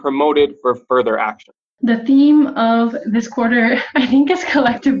it been promoted for further action? The theme of this quarter, I think, is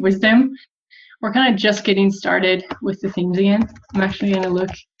collective wisdom. We're kind of just getting started with the themes again. I'm actually going to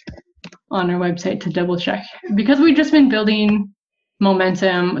look on our website to double check. Because we've just been building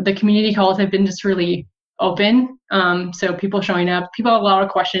momentum, the community calls have been just really open. So people showing up, people have a lot of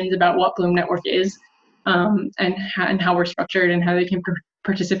questions about what Bloom Network is, and how we're structured and how they can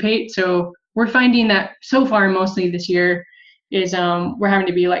participate. So we're finding that so far, mostly this year, is we're having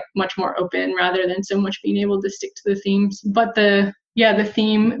to be like much more open rather than so much being able to stick to the themes. But the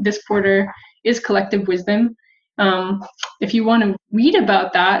theme this quarter is collective wisdom. If you want to read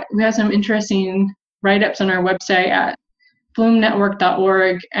about that, we have some interesting write-ups on our website at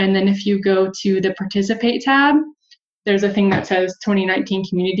bloomnetwork.org. And then if you go to the participate tab, there's a thing that says 2019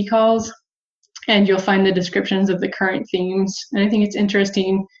 community calls, and you'll find the descriptions of the current themes. And I think it's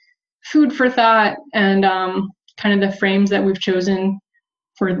interesting food for thought, and kind of the frames that we've chosen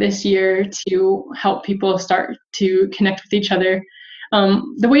for this year to help people start to connect with each other.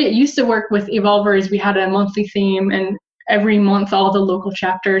 The way it used to work with Evolver is we had a monthly theme, and every month all the local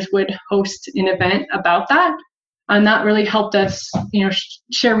chapters would host an event about that. And that really helped us,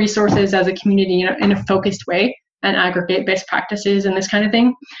 share resources as a community in a focused way and aggregate best practices and this kind of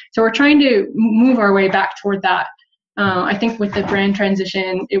thing. So we're trying to move our way back toward that. I think with the brand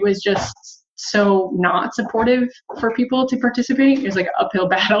transition, it was just so not supportive for people to participate. It was like an uphill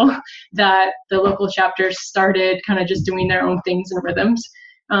battle that the local chapters started kind of just doing their own things and rhythms.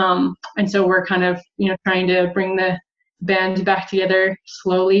 And so we're kind of, trying to bring the band back together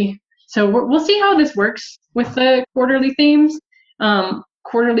slowly. So we'll see how this works with the quarterly themes.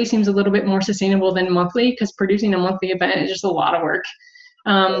 Quarterly seems a little bit more sustainable than monthly, because producing a monthly event is just a lot of work.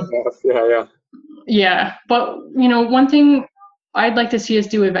 Yeah, but one thing I'd like to see us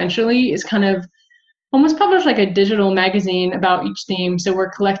do eventually is kind of almost publish like a digital magazine about each theme. So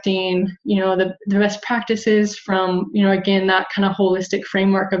we're collecting, the best practices from, again, that kind of holistic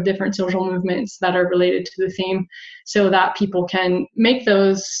framework of different social movements that are related to the theme, so that people can make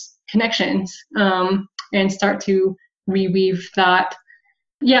those connections, and start to reweave that,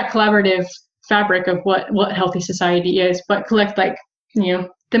 collaborative fabric of what healthy society is, but collect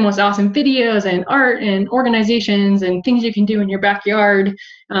the most awesome videos and art and organizations and things you can do in your backyard,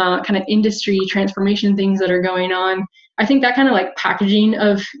 kind of industry transformation things that are going on. I think that kind of packaging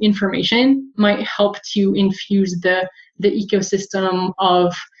of information might help to infuse the ecosystem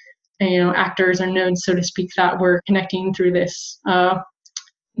of actors or nodes, so to speak, that we're connecting through this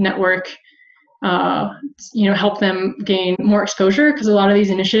network. Help them gain more exposure, because a lot of these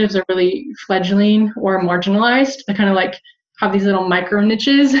initiatives are really fledgling or marginalized. They kind of have these little micro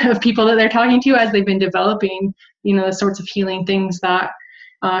niches of people that they're talking to as they've been developing, the sorts of healing things that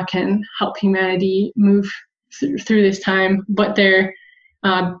can help humanity move through this time. But they're,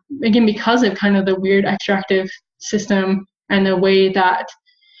 again, because of kind of the weird extractive system and the way that,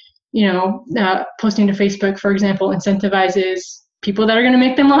 posting to Facebook, for example, incentivizes people that are going to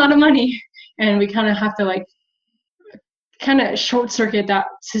make them a lot of money. And we kind of have to kind of short circuit that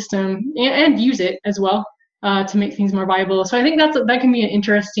system and use it as well. To make things more viable. So I think that can be an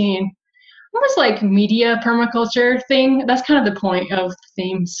interesting, almost media permaculture thing. That's kind of the point of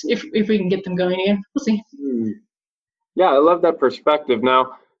themes, if we can get them going again. We'll see. Yeah, I love that perspective.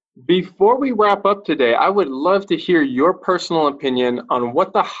 Now, before we wrap up today, I would love to hear your personal opinion on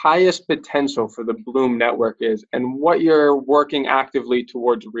what the highest potential for the Bloom Network is and what you're working actively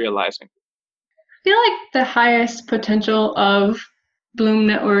towards realizing. I feel like the highest potential of Bloom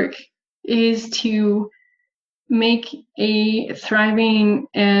Network is to make a thriving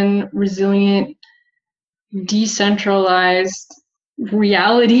and resilient, decentralized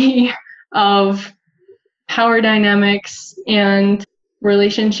reality of power dynamics and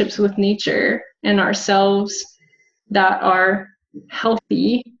relationships with nature and ourselves that are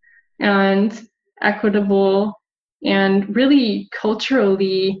healthy and equitable and really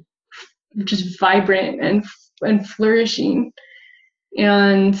culturally just vibrant and flourishing.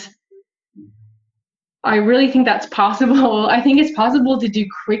 And I really think that's possible. I think it's possible to do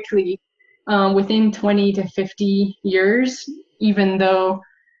quickly, within 20 to 50 years, even though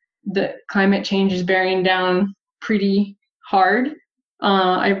the climate change is bearing down pretty hard.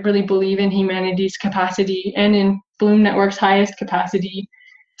 I really believe in humanity's capacity and in Bloom Network's highest capacity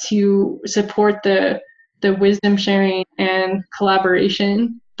to support the wisdom sharing and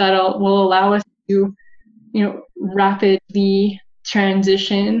collaboration that will allow us to, rapidly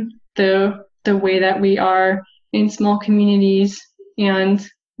transition the way that we are in small communities and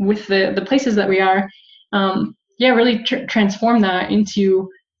with the places that we are, really transform that into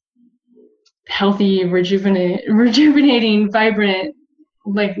healthy, rejuvenating, vibrant,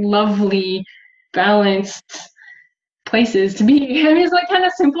 lovely, balanced places to be. I mean, it's kind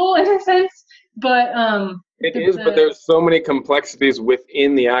of simple in a sense, but it is, but there's so many complexities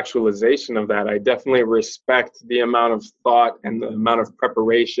within the actualization of that. I definitely respect the amount of thought and the amount of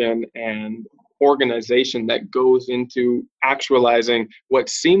preparation and organization that goes into actualizing what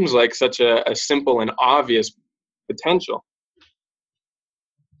seems like such a simple and obvious potential.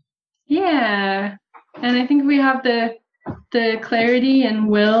 Yeah, and I think we have the clarity and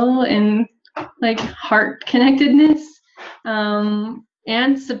will and like heart connectedness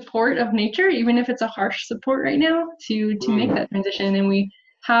and support of nature, even if it's a harsh support right now, to make that transition. And we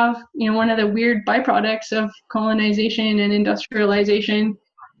have, one of the weird byproducts of colonization and industrialization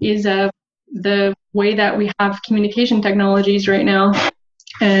is the way that we have communication technologies right now,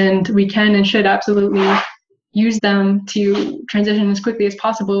 and we can and should absolutely use them to transition as quickly as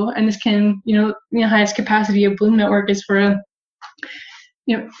possible. And this can, the highest capacity of Bloom Network is for a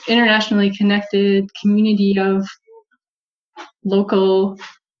internationally connected community of local,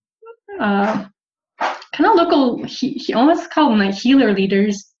 almost call them like healer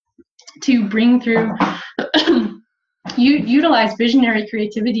leaders, to bring through, utilize visionary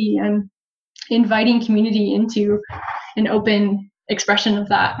creativity and inviting community into an open expression of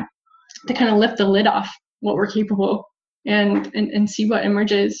that, to kind of lift the lid off what we're capable and see what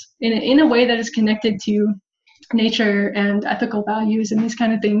emerges in a way that is connected to nature and ethical values and these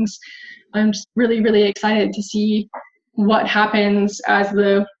kind of things. I'm just really, really excited to see what happens as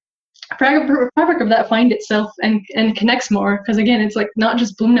the fabric of that find itself and connects more, because again, it's like not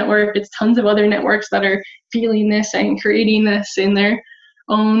just Bloom Network, it's tons of other networks that are feeling this and creating this in their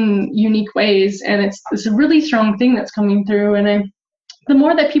own unique ways, and it's a really strong thing that's coming through. And the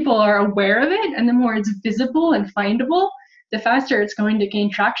more that people are aware of it and the more it's visible and findable, the faster it's going to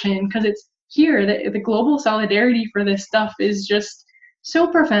gain traction, because it's here that the global solidarity for this stuff is just so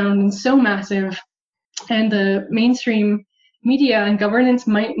profound and so massive. And the mainstream media and governance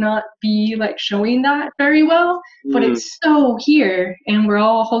might not be like showing that very well, but it's so here, and we're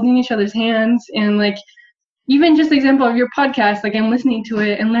all holding each other's hands. And like, even just the example of your podcast, like I'm listening to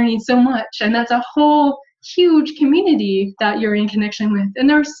it and learning so much, and that's a whole huge community that you're in connection with, and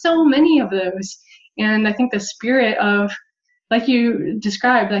there are so many of those. And I think the spirit of, like you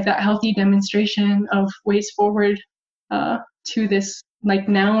described, like that healthy demonstration of ways forward to this like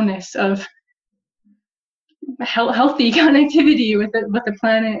nowness of healthy connectivity with the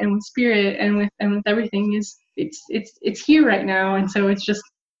planet and with spirit and with everything, is it's here right now. And so it's just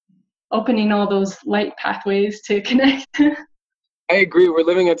opening all those light pathways to connect. I agree. We're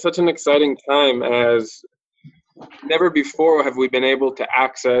living at such an exciting time, as never before have we been able to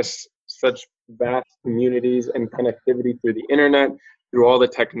access such vast communities and connectivity through the internet, through all the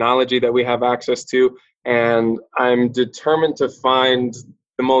technology that we have access to. And I'm determined to find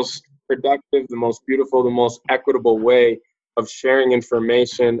the most productive, the most beautiful, the most equitable way of sharing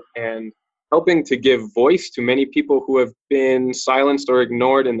information and helping to give voice to many people who have been silenced or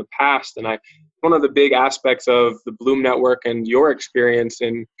ignored in the past. And one of the big aspects of the Bloom Network and your experience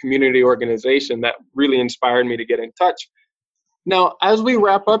in community organization that really inspired me to get in touch. Now, as we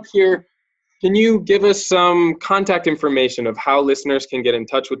wrap up here, can you give us some contact information of how listeners can get in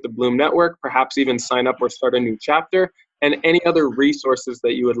touch with the Bloom Network, perhaps even sign up or start a new chapter, and any other resources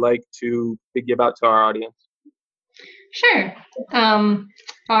that you would like to give out to our audience? Sure.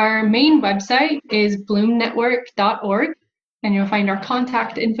 Our main website is bloomnetwork.org, and you'll find our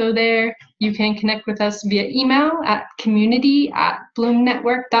contact info there. You can connect with us via email at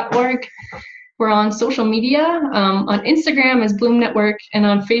community@bloomnetwork.org. We're on social media, on Instagram as Bloom Network, and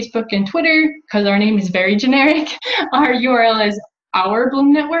on Facebook and Twitter, because our name is very generic. Our URL is Our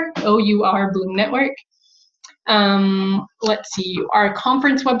Bloom Network, OUR Bloom Network. Let's see, our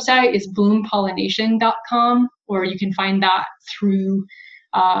conference website is bloompollination.com, or you can find that through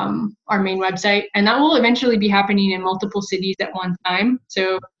our main website, and that will eventually be happening in multiple cities at one time.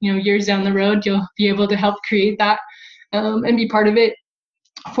 So, years down the road, you'll be able to help create that and be part of it.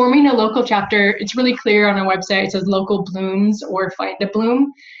 Forming a local chapter, it's really clear on our website. It says local blooms or find a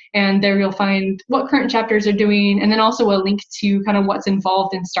bloom, and there you'll find what current chapters are doing, and then also a link to kind of what's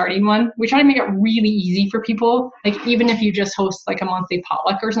involved in starting one. We try to make it really easy for people, like even if you just host like a monthly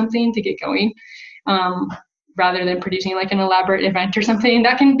potluck or something to get going, rather than producing like an elaborate event or something,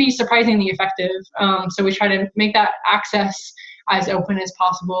 that can be surprisingly effective. So we try to make that access as open as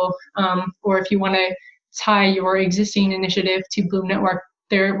possible. Or if you want to tie your existing initiative to Bloom Network,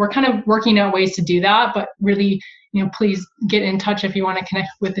 we're kind of working out ways to do that, but really, please get in touch if you want to connect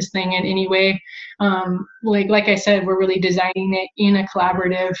with this thing in any way. Like I said, we're really designing it in a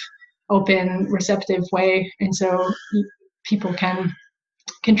collaborative, open, receptive way, and so people can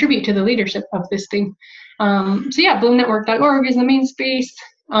contribute to the leadership of this thing. So yeah, bloomnetwork.org is the main space.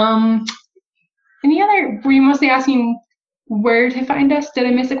 Were you mostly asking where to find us? Did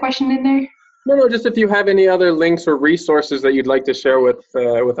I miss a question in there? No, just if you have any other links or resources that you'd like to share with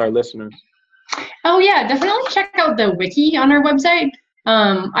our listeners. Oh yeah, definitely check out the wiki on our website.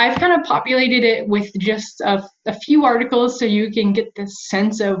 I've kind of populated it with just a few articles so you can get the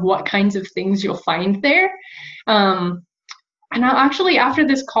sense of what kinds of things you'll find there. And I'll actually, after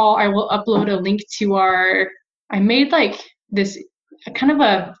this call, I will upload a link to I made like this kind of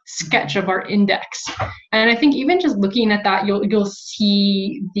a sketch of our index. And I think even just looking at that, you'll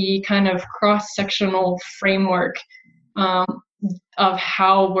see the kind of cross-sectional framework of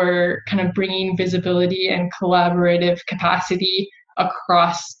how we're kind of bringing visibility and collaborative capacity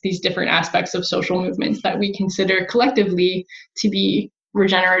across these different aspects of social movements that we consider collectively to be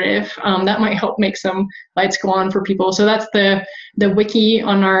regenerative. That might help make some lights go on for people. So that's the wiki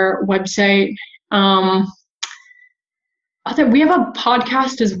on our website. We have a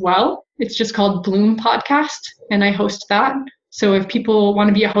podcast as well. It's just called Bloom Podcast, and I host that. So if people want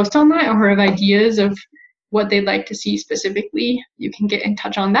to be a host on that or have ideas of what they'd like to see specifically, you can get in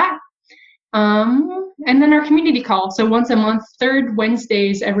touch on that. And then our community call. So once a month, third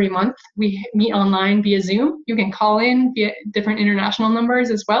Wednesdays every month, we meet online via Zoom. You can call in via different international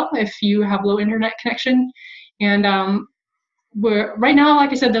numbers as well if you have low internet connection. And we're right now,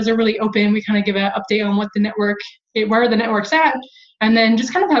 like I said, those are really open. We kind of give an update on what where the network's at, and then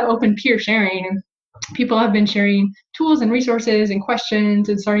just kind of have open peer sharing. And people have been sharing tools and resources and questions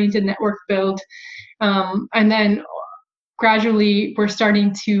and starting to network build. And then gradually we're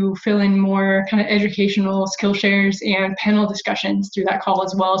starting to fill in more kind of educational skill shares and panel discussions through that call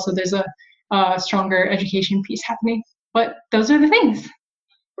as well. So there's a stronger education piece happening. But those are the things.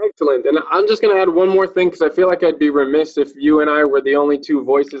 Excellent. And I'm just going to add one more thing because I feel like I'd be remiss if you and I were the only two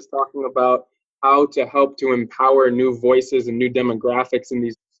voices talking about how to help to empower new voices and new demographics in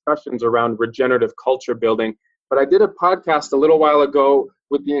these discussions around regenerative culture building. But I did a podcast a little while ago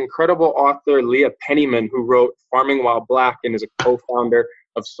with the incredible author Leah Penniman, who wrote Farming While Black and is a co-founder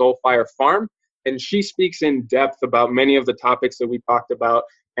of Soulfire Farm. And she speaks in depth about many of the topics that we talked about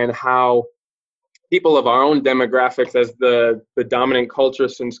and how people of our own demographics as the dominant culture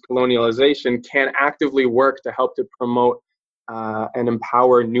since colonialization can actively work to help to promote and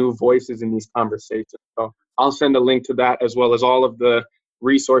empower new voices in these conversations. So I'll send a link to that as well as all of the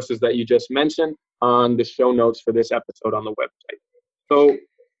resources that you just mentioned on the show notes for this episode on the website. So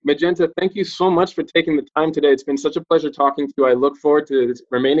Magenta, thank you so much for taking the time today. It's been such a pleasure talking to you. I look forward to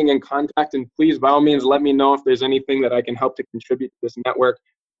remaining in contact, and please, by all means, let me know if there's anything that I can help to contribute to this network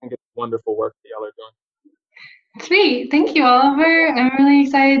and get the wonderful work that y'all are doing. Sweet. Thank you, Oliver. I'm really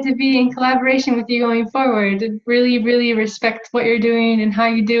excited to be in collaboration with you going forward. Really, really respect what you're doing and how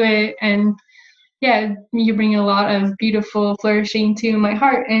you do it. And yeah, you bring a lot of beautiful flourishing to my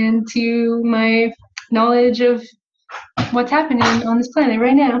heart and to my knowledge of what's happening on this planet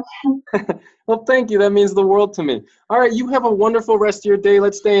right now. Well, thank you. That means the world to me. All right. You have a wonderful rest of your day.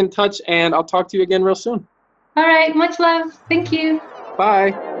 Let's stay in touch, and I'll talk to you again real soon. All right. Much love. Thank you.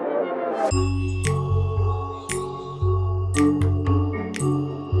 Bye.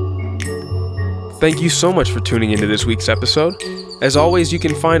 Thank you so much for tuning into this week's episode. As always, you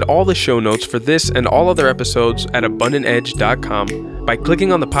can find all the show notes for this and all other episodes at abundantedge.com by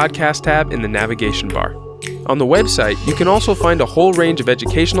clicking on the podcast tab in the navigation bar. On the website, you can also find a whole range of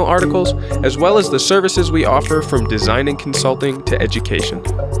educational articles, as well as the services we offer from design and consulting to education.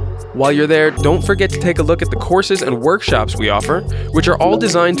 While you're there, don't forget to take a look at the courses and workshops we offer, which are all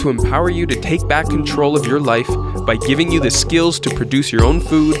designed to empower you to take back control of your life by giving you the skills to produce your own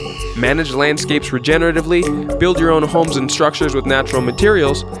food, manage landscapes regeneratively, build your own homes and structures with natural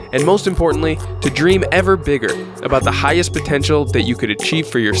materials, and most importantly, to dream ever bigger about the highest potential that you could achieve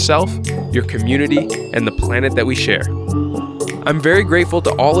for yourself, your community, and the planet that we share. I'm very grateful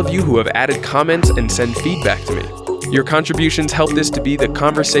to all of you who have added comments and sent feedback to me. Your contributions help this to be the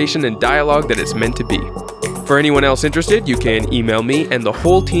conversation and dialogue that it's meant to be. For anyone else interested, you can email me and the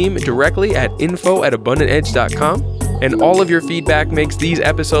whole team directly at info@abundantedge.com. And all of your feedback makes these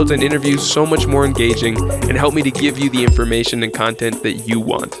episodes and interviews so much more engaging and help me to give you the information and content that you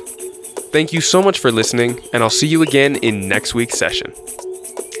want. Thank you so much for listening, and I'll see you again in next week's session.